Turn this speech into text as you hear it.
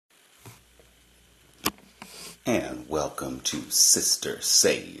And welcome to Sister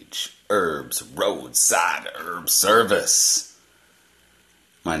Sage Herbs Roadside Herb Service.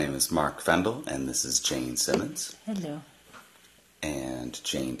 My name is Mark Fendel, and this is Jane Simmons. Hello. And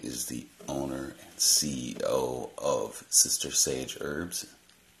Jane is the owner and CEO of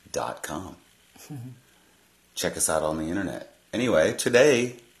SisterSageHerbs.com. Check us out on the internet. Anyway,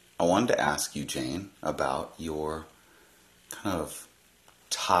 today I wanted to ask you, Jane, about your kind of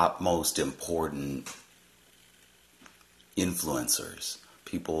top most important influencers,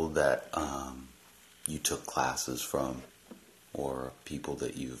 people that you took classes from, or people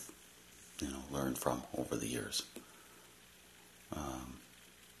that you've learned from over the years.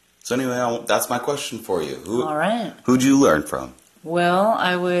 So anyway, that's my question for you. All right. Who'd you learn from? Well,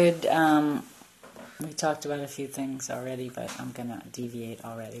 I would. We talked about a few things already, but I'm gonna deviate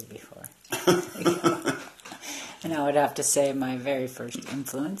already before. And I would have to say my very first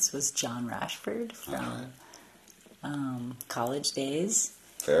influence was John Rashford from college days.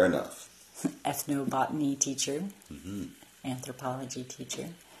 Fair enough. Ethnobotany teacher, anthropology teacher,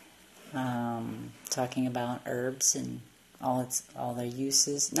 talking about herbs and all their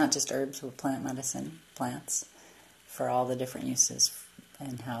uses, not just herbs, but plant medicine, plants, for all the different uses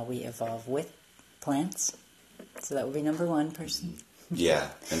and how we evolve with plants. So that would be number one person.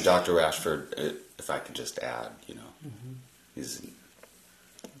 Yeah, and Dr. Rashford, if I could just add, he's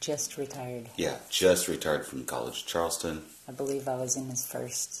just retired. Yeah, just retired from College of Charleston. I believe I was in his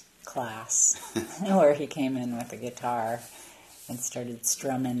first class where he came in with a guitar and started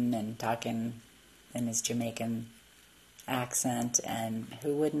strumming and talking in his Jamaican accent, and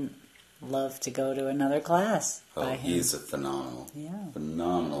who wouldn't love to go to another class by him? He's a phenomenal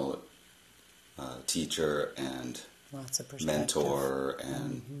teacher and lots of mentor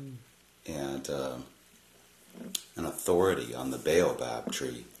and an authority on the baobab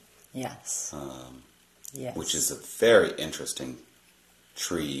tree. Yes. Yes. Which is a very interesting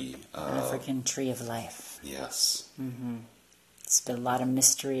tree. African tree of life. Yes. It's been a lot of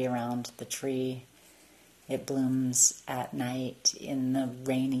mystery around the tree. It blooms at night in the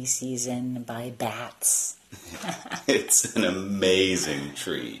rainy season by bats. It's an amazing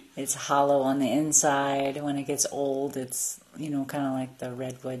tree. It's hollow on the inside. When it gets old, it's, kind of like the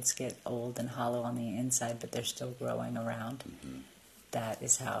redwoods get old and hollow on the inside, but they're still growing around. That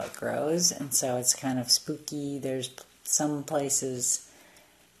is how it grows. And so it's kind of spooky. There's some places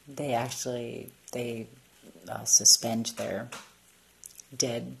they suspend their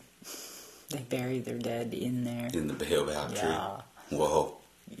dead. They bury their dead in there. In the baobab tree? Whoa.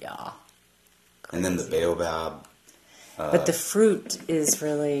 Yeah. Crazy. And then the baobab... but the fruit is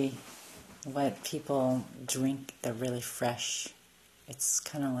really what people drink. They're really fresh. It's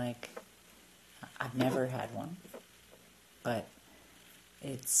kind of like... I've never had one. But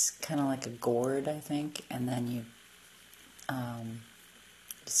it's kind of like a gourd, I think. And then you...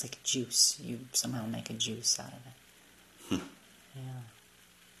 it's like a juice. You somehow make a juice out of it. Yeah.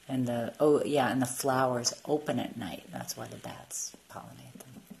 And the flowers open at night. That's why the bats pollinate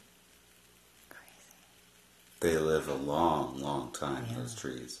them. Crazy. They live a long, long time, those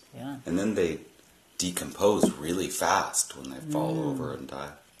trees. Yeah. And then they decompose really fast when they fall over and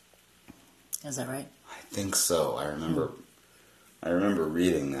die. Is that right? I think so. I remember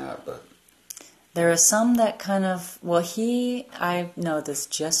reading that, but... There are some that kind of... Well, I know this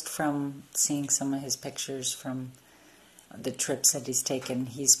just from seeing some of his pictures from the trips that he's taken.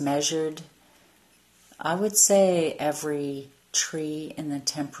 He's measured, I would say, every tree in the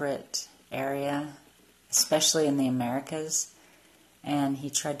temperate area, especially in the Americas, and he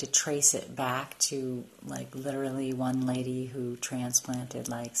tried to trace it back to, literally one lady who transplanted,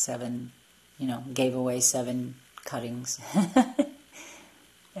 7, gave away 7 cuttings,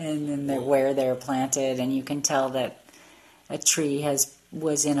 and then where they're planted, and you can tell that a tree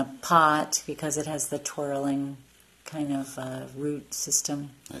was in a pot because it has the twirling kind of root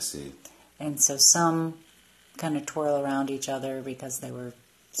system. I see. And so some kind of twirl around each other because they were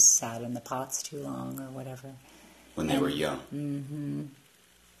sat in the pots too long or whatever. When they were young. Mm-hmm. I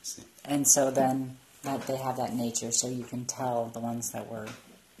see. And so then they have that nature, so you can tell the ones that were,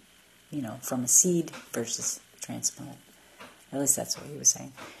 from a seed versus transplant. At least that's what he was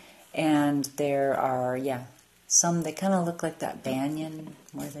saying. And there are, some, they kind of look like that banyan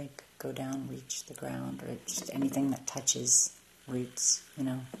where they go down, reach the ground, or just anything that touches roots,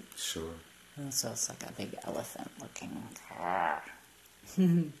 Sure. So it's like a big elephant looking.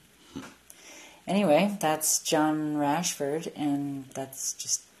 Anyway, that's John Rashford, and that's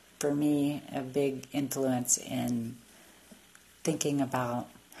just, for me, a big influence in thinking about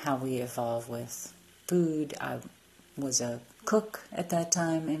how we evolve with food. I was a cook at that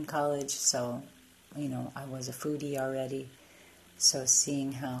time in college, so I was a foodie already. So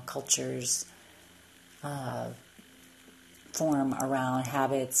seeing how cultures form around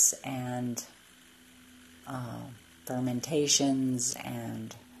habits and fermentations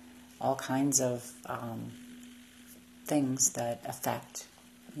and all kinds of things that affect,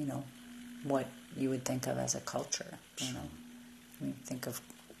 what you would think of as a culture. When you think of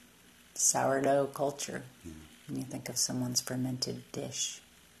sourdough culture, when you think of someone's fermented dish,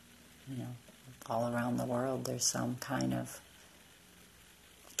 all around the world there's some kind of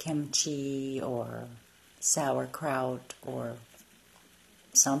kimchi or sauerkraut or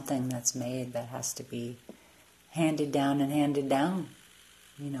something that's made that has to be handed down and handed down.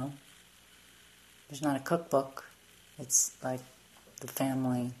 There's not a cookbook. It's like the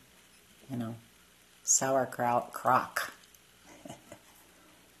family, sauerkraut crock.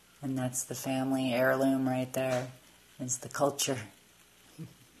 And that's the family heirloom right there. It's the culture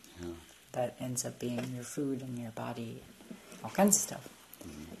that ends up being your food and your body, all kinds of stuff.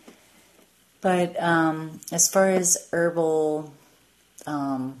 But as far as herbal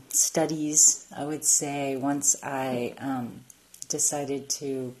studies, I would say once I decided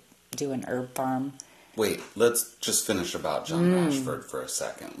to do an herb farm. Wait, let's just finish about John Rashford for a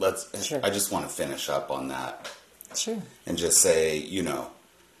second. Sure. I just want to finish up on that. Sure. And just say, it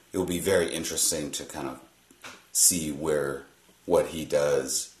will be very interesting to kind of see what he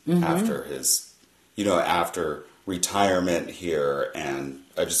does after his, after retirement here. And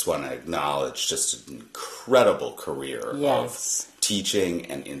I just want to acknowledge just an incredible career of teaching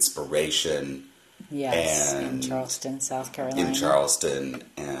and inspiration. Yes, and in Charleston, South Carolina. In Charleston,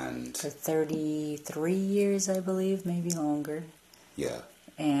 and for 33 years, I believe, maybe longer. Yeah.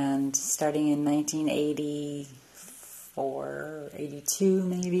 And starting in 1984, 82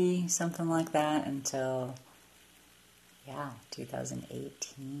 maybe, something like that, until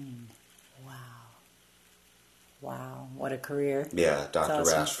 2018. Wow, what a career. Yeah, Dr.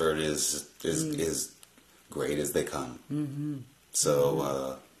 Awesome. Rashford is great as they come. Mm-hmm.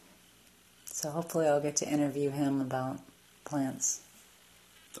 So so hopefully I'll get to interview him about plants.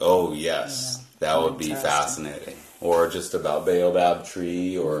 Oh, yes. That would be fascinating. Or just about baobab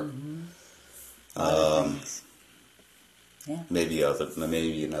tree or maybe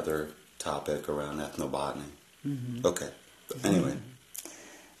another topic around ethnobotany. Mm-hmm. Okay. But anyway.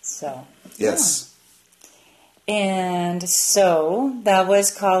 So. Yes. And so that was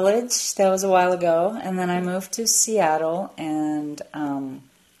college. That was a while ago. And then I moved to Seattle and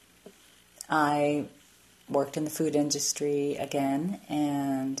I worked in the food industry again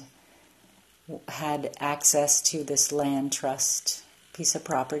and had access to this land trust piece of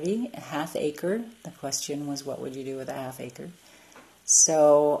property, a half acre. The question was, what would you do with a half acre?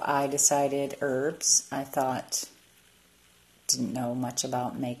 So I decided herbs. Didn't know much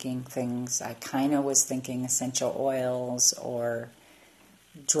about making things. I kind of was thinking essential oils or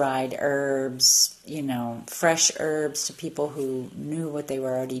dried herbs, fresh herbs to people who knew what they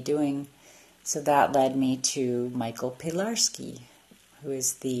were already doing. So that led me to Michael Pilarski, who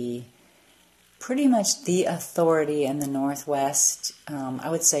is pretty much the authority in the Northwest, I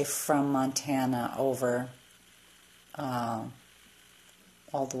would say from Montana over all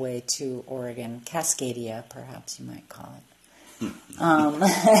the way to Oregon, Cascadia, perhaps you might call it.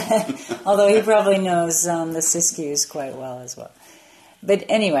 Although he probably knows the Siskiyous quite well as well. But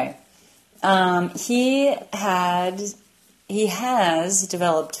anyway, he has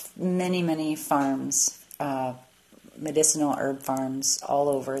developed many farms, medicinal herb farms all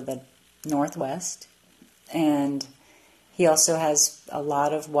over the Northwest. And he also has a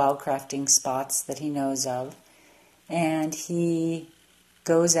lot of wildcrafting spots that he knows of. And he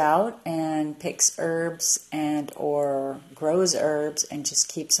goes out and picks herbs and or grows herbs and just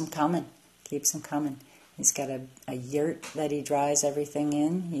keeps them coming. He's got a yurt that he dries everything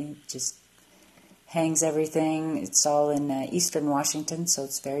in. He just hangs everything. It's all in eastern Washington, so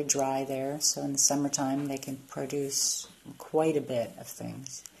it's very dry there. So in the summertime, they can produce quite a bit of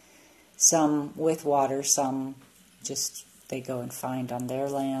things. Some with water, some just they go and find on their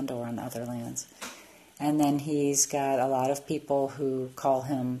land or on other lands. And then he's got a lot of people who call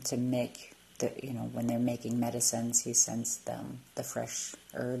him to make, when they're making medicines, he sends them the fresh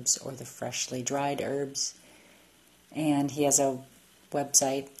herbs or the freshly dried herbs. And he has a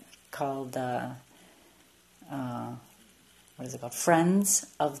website called,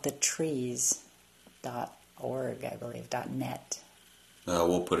 friendsoftheTrees.org, I believe, .net.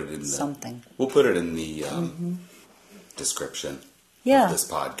 We'll put it in something. We'll put it in the description of this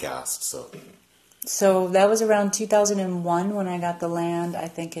podcast. So that was around 2001 when I got the land. I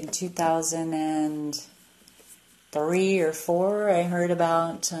think in 2003 or 4 I heard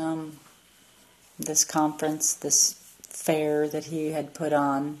about this conference, this fair that he had put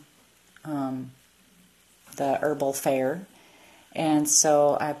on, the herbal fair. And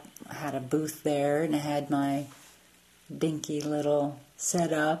so I had a booth there, and I had my dinky little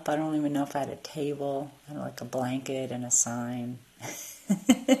setup. I don't even know if I had a table. I had like a blanket and a sign.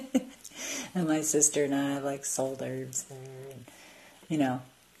 And my sister and I like sold herbs there. And, you know,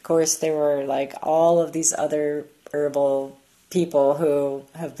 of course there were like all of these other herbal people who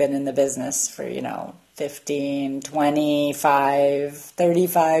have been in the business for, 15, 25,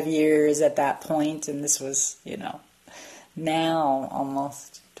 35 years at that point. And this was, now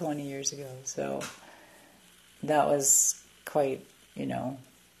almost 20 years ago. So that was quite,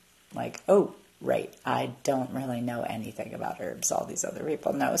 like, oh, right, I don't really know anything about herbs. All these other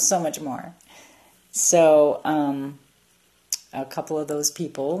people know so much more. So a couple of those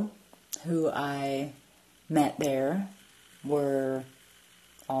people who I met there were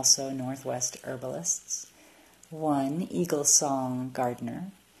also Northwest herbalists. One, Eagle Song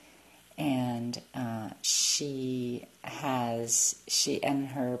Gardner, and she and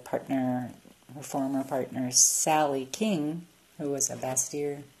her partner, her former partner, Sally King, who was a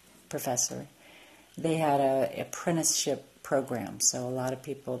Bastyr professor, they had an apprenticeship program. So a lot of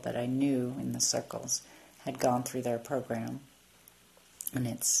people that I knew in the circles had gone through their program. And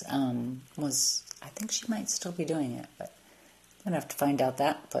it's I think she might still be doing it, but I'm going to have to find out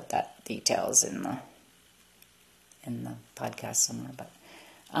that, put that details in the podcast somewhere. But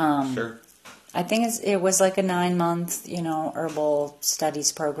sure. I think it was like a 9-month, herbal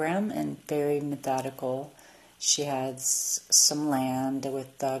studies program, and very methodical. She had some land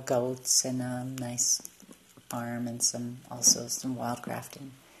with goats and a nice farm and also some wildcrafting.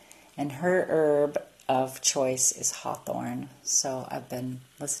 And her herb of choice is hawthorn. So I've been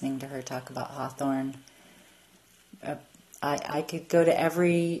listening to her talk about hawthorn. I could go to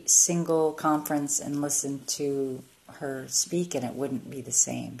every single conference and listen to her speak, and it wouldn't be the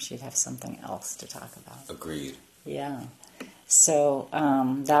same. She'd have something else to talk about. Agreed. Yeah. So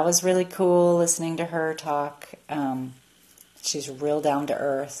that was really cool listening to her talk. She's real down to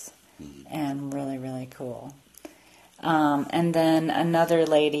earth and really, really cool. And then another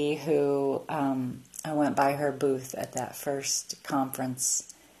lady who I went by her booth at that first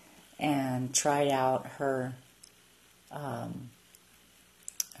conference and tried out her, I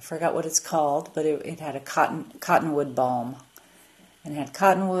forgot what it's called, but it had a cottonwood balm. And it had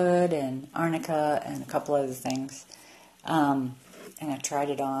cottonwood and arnica and a couple other things. And I tried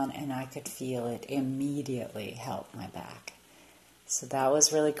it on, and I could feel it immediately help my back. So that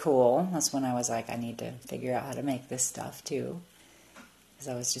was really cool. That's when I was like, I need to figure out how to make this stuff too. Because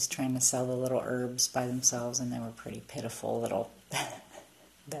I was just trying to sell the little herbs by themselves, and they were pretty pitiful little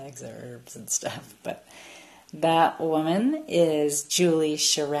bags of herbs and stuff. But that woman is Julie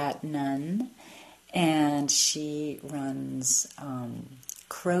Sherratt-Nunn, and she runs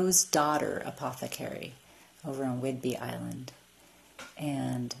Crow's Daughter Apothecary over on Whidbey Island.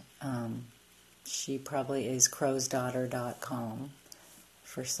 And she probably is crowsdaughter.com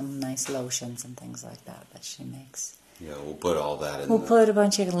for some nice lotions and things like that she makes. Yeah, we'll put all that in We'll put a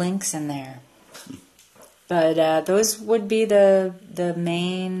bunch of links in there. But those would be the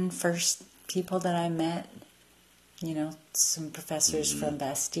main first people that I met. Some professors from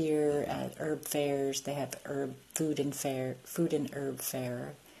Bastyr at herb fairs. They have food and herb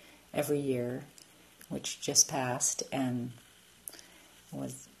fair every year, which just passed, and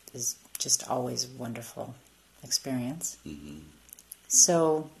is just always a wonderful experience. Mm-hmm.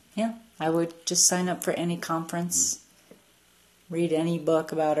 So, yeah, I would just sign up for any conference, read any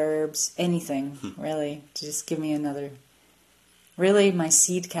book about herbs, anything, really. Just give me another. Really, my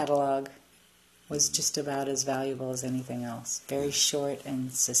seed catalog was just about as valuable as anything else. Very short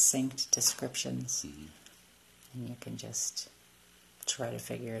and succinct descriptions. Mm-hmm. And you can just try to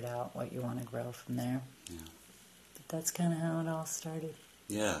figure it out, what you want to grow from there. Yeah. But that's kind of how it all started.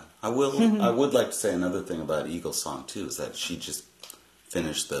 Yeah. I would like to say another thing about Eagle Song, too, is that she just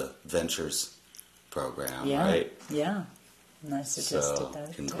finished the Ventures program, right? Yeah. And I suggested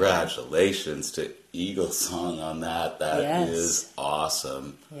that. Congratulations to Eagle Song on that. That is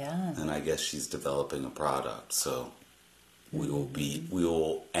awesome. Yeah. And I guess she's developing a product, so we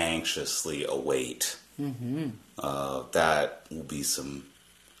will anxiously await. Mm-hmm. That will be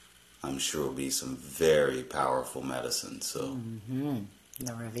I'm sure will be some very powerful medicine. So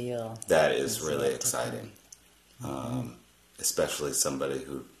the reveal. That is really exciting. Especially somebody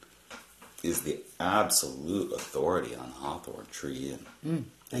who is the absolute authority on hawthorn tree and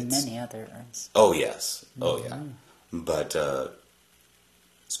many other herbs. Oh yes, yeah. But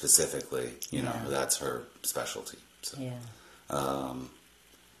specifically, that's her specialty. So. Yeah.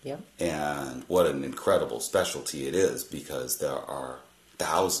 Yep. And what an incredible specialty it is, because there are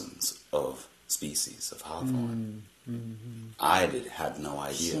thousands of species of hawthorn. I had no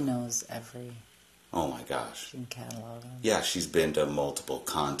idea. She knows every. Oh my gosh. She can catalog them. Yeah, she's been to multiple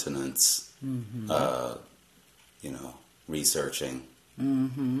continents, researching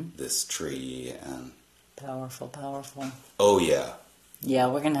this tree. And Powerful, powerful. oh yeah. Yeah,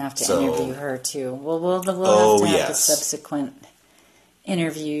 we're going to have to So- interview her too. We'll have to Oh, have the yes. subsequent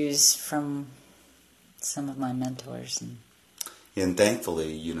interviews from some of my mentors. And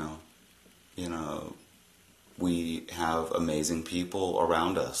thankfully, we have amazing people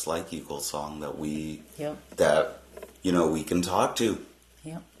around us, like Eagle Song, that we can talk to,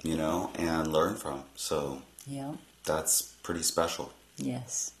 Yep. and learn from. So Yep. that's pretty special.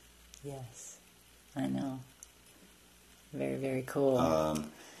 Yes. Yes. I know. Very, very cool.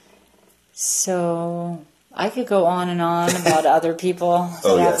 So I could go on and on about other people that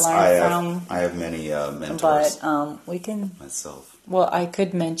Oh I've yes, learned from. I have many mentors But we can. myself. Well, I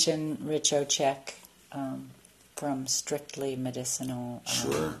could mention Rich Ocek from Strictly Medicinal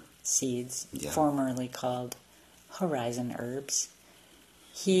Sure. Seeds, Yeah. formerly called Horizon Herbs.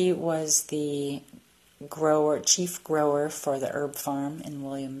 He was the chief grower for the herb farm in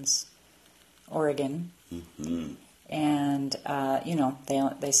Williams, Oregon. Mm-hmm. And,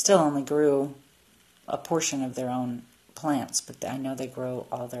 they still only grew a portion of their own plants, but I know they grow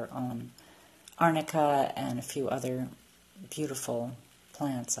all their own arnica and a few other beautiful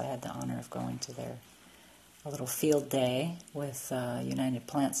plants. I had the honor of going to a little field day with United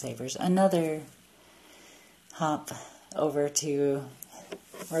Plant Savers. Another hop over to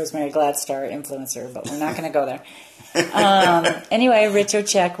Rosemary Gladstar influencer, but we're not going to go there. Anyway, Rich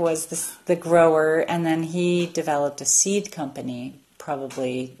Ocek was the grower, and then he developed a seed company,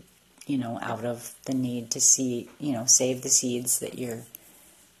 probably, out of the need to save the seeds that you're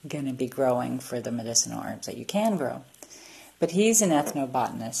going to be growing for the medicinal herbs that you can grow. But he's an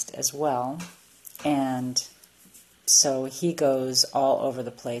ethnobotanist as well, and so he goes all over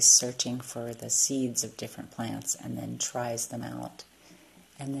the place searching for the seeds of different plants and then tries them out,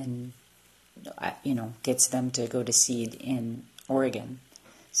 and then gets them to go to seed in Oregon.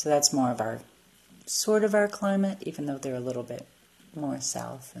 So that's more of our climate, even though they're a little bit more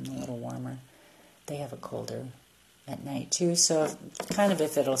south and a little warmer. They have a colder at night too. So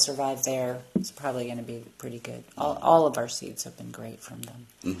if it'll survive there, it's probably going to be pretty good. All of our seeds have been great from them.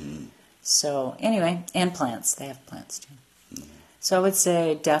 Mm-hmm. So anyway, and plants. They have plants too. Mm-hmm. So I would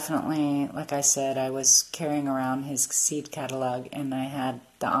say definitely, like I said, I was carrying around his seed catalog, and I had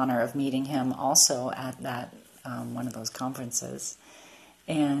the honor of meeting him also at that one of those conferences.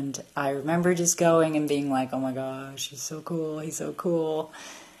 And I remember just going and being like, oh my gosh, he's so cool, He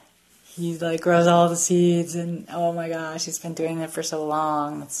grows all the seeds, and oh my gosh, he's been doing it for so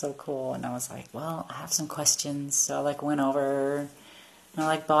long. That's so cool. And I was like, well, I have some questions. So I went over and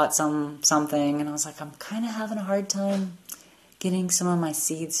I bought something, and I was like, I'm kind of having a hard time getting some of my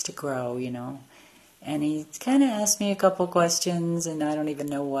seeds to grow, And he kind of asked me a couple questions, and I don't even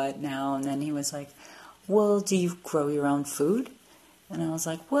know what now. And then he was like, well, do you grow your own food? And I was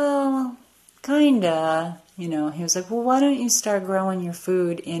like, well, kinda. He was like, well, why don't you start growing your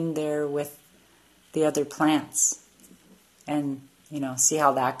food in there with the other plants and, see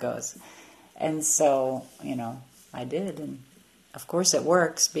how that goes. And so, I did. And of course it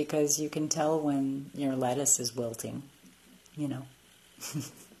works, because you can tell when your lettuce is wilting,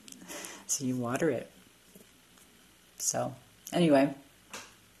 So you water it. So anyway,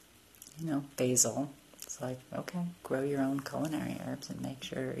 basil. It's like, okay, grow your own culinary herbs and make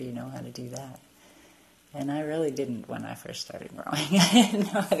sure you know how to do that. And I really didn't when I first started growing. I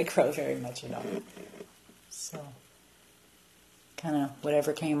didn't know how to grow very much at all. So, kind of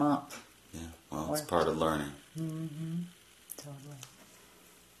whatever came up. Yeah, well, it's part of learning. Mm-hmm. Totally.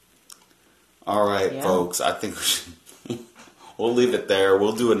 All right, folks, I think we'll leave it there.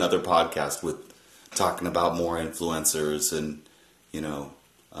 We'll do another podcast with talking about more influencers, and,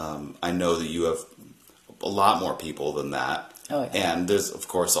 I know that you have a lot more people than that. Oh, yeah. And there's, of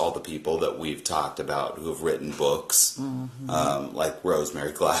course, all the people that we've talked about who have written books, like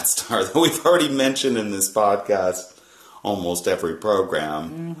Rosemary Gladstar, that we've already mentioned in this podcast, almost every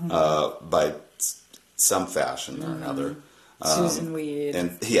program, by some fashion or another. Susan Weed.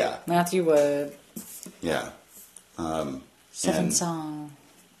 And yeah. Matthew Wood. Yeah. Stephen Song.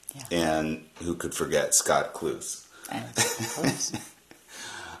 Yeah. And who could forget Scott Cluse. Of course.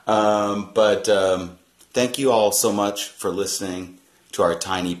 But thank you all so much for listening to our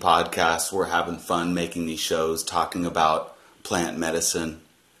tiny podcast. We're having fun making these shows, talking about plant medicine.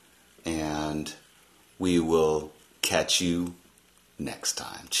 And we will catch you next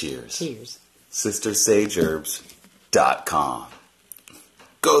time. Cheers. Cheers. SisterSageHerbs.com.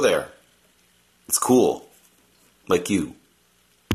 Go there. It's cool. Like you.